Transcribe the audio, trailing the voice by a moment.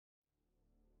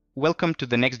Welcome to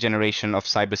the next generation of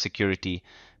cybersecurity,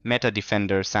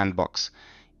 MetaDefender Sandbox.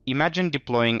 Imagine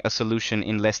deploying a solution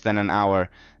in less than an hour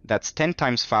that's 10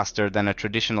 times faster than a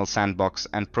traditional sandbox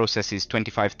and processes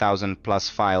 25,000 plus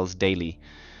files daily.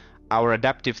 Our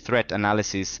adaptive threat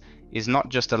analysis is not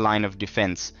just a line of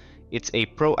defense, it's a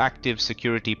proactive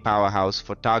security powerhouse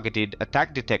for targeted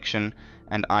attack detection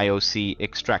and IOC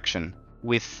extraction.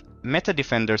 With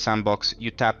MetaDefender Sandbox,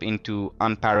 you tap into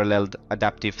unparalleled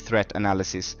adaptive threat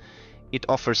analysis. It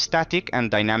offers static and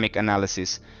dynamic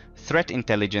analysis, threat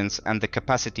intelligence, and the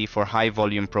capacity for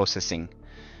high-volume processing.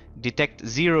 Detect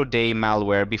zero-day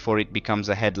malware before it becomes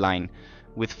a headline,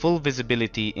 with full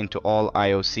visibility into all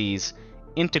IOCs,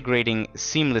 integrating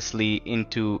seamlessly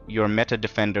into your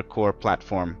MetaDefender Core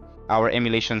platform. Our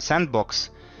emulation sandbox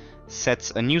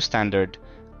sets a new standard,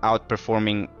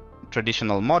 outperforming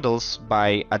traditional models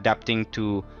by adapting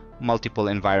to multiple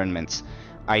environments,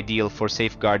 ideal for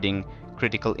safeguarding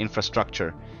critical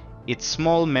infrastructure. Its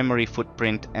small memory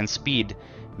footprint and speed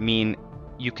mean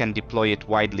you can deploy it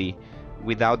widely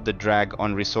without the drag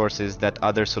on resources that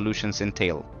other solutions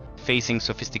entail. Facing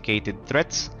sophisticated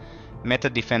threats,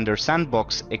 MetaDefender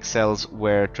Sandbox excels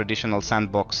where traditional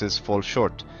sandboxes fall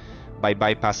short. By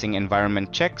bypassing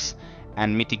environment checks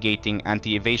and mitigating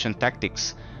anti-evasion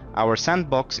tactics, our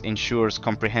sandbox ensures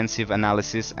comprehensive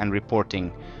analysis and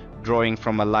reporting, drawing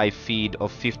from a live feed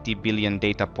of 50 billion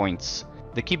data points.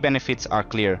 The key benefits are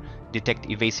clear: detect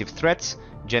evasive threats,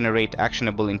 generate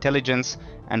actionable intelligence,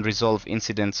 and resolve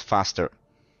incidents faster.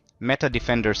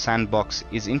 MetaDefender Sandbox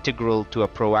is integral to a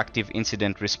proactive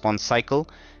incident response cycle,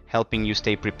 helping you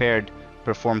stay prepared,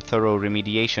 perform thorough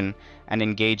remediation, and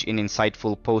engage in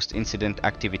insightful post-incident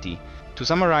activity. To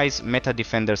summarize,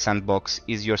 MetaDefender Sandbox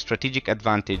is your strategic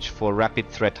advantage for rapid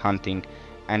threat hunting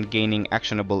and gaining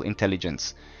actionable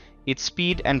intelligence. Its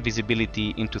speed and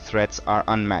visibility into threats are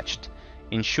unmatched,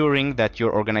 ensuring that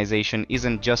your organization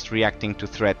isn't just reacting to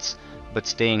threats, but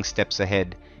staying steps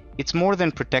ahead. It's more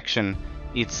than protection,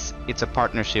 it's a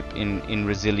partnership in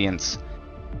resilience.